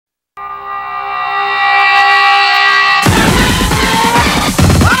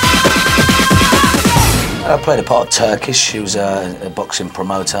I played a part of Turkish. He was a boxing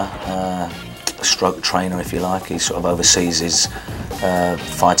promoter, stroke trainer, if you like. He sort of oversees his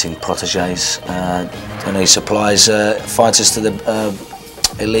fighting proteges, and he supplies fighters to the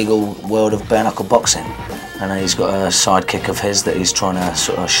illegal world of bare knuckle boxing. And he's got a sidekick of his that he's trying to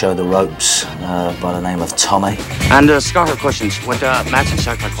sort of show the ropes by the name of Tommy. And Scarlet questions, what matching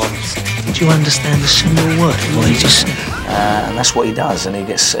psychopaths? Did you understand a single word of what he just said? And that's what he does, and he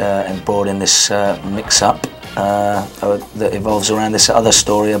gets embroiled in this mix-up that evolves around this other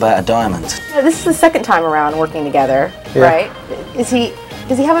story about a diamond. Yeah, this is the second time around working together, right? Does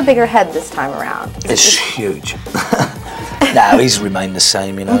he have a bigger head this time around? It's huge. No, he's remained the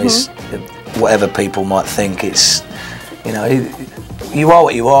same, you know. He's, whatever people might think, it's, you know, you are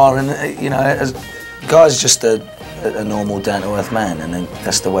what you are, and you know, as Guy's just a normal, down-to-earth man, and then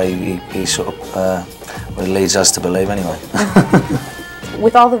that's the way he sort of well, leads us to believe, anyway.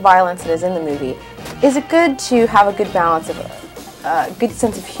 With all the violence that is in the movie, is it good to have a good balance of a good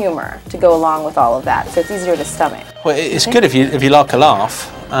sense of humor to go along with all of that, so it's easier to stomach? Well, it's good if you like a laugh.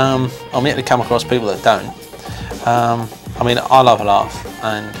 I'm yet to come across people that don't. I mean, I love a laugh,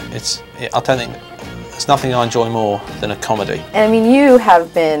 and I don't think there's nothing I enjoy more than a comedy. And I mean, you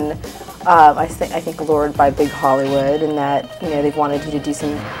have been, I think, lured by big Hollywood, in that, you know, they've wanted you to do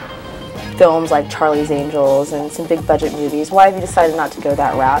some films like Charlie's Angels and some big budget movies. Why have you decided not to go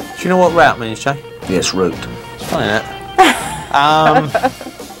that route? Do you know what route means, Jay? Yes, route. It's funny, isn't it?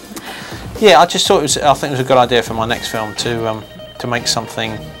 Yeah, I just thought I think it was a good idea for my next film to make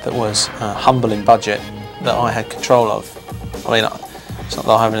something that was humble in budget, that I had control of. I mean, it's not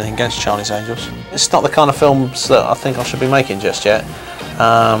that I have anything against Charlie's Angels. It's not the kind of films that I think I should be making just yet.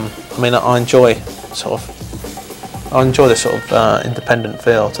 I mean, I enjoy this sort of independent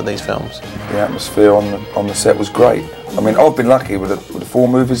feel to these films. The atmosphere on the set was great. I mean, I've been lucky with the 4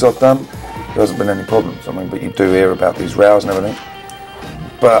 movies I've done. There hasn't been any problems. I mean, but you do hear about these rows and everything.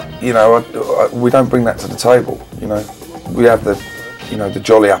 But you know, we don't bring that to the table. You know, we have the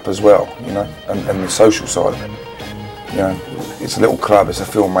jolly up as well. You know, and the social side of it. You know, it's a little club. It's a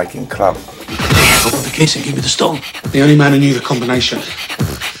filmmaking club. I've got the case and give me the stone. The only man who knew the combination.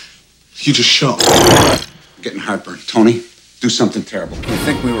 You just shot. Getting heartburn. Tony, do something terrible. I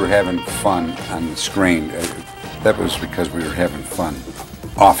think we were having fun on the screen. That was because we were having fun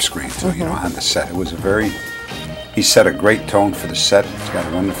off screen too, you know, on the set. It was he set a great tone for the set. He's got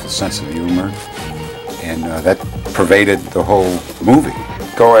a wonderful sense of humor, and that pervaded the whole movie.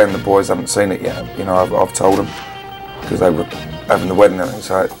 Guy and the boys haven't seen it yet. You know, I've told them, because they were having the wedding and everything,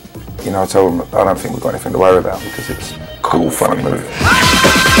 so, you know, I told them I don't think we've got anything to worry about, because it's a cool, funny movie.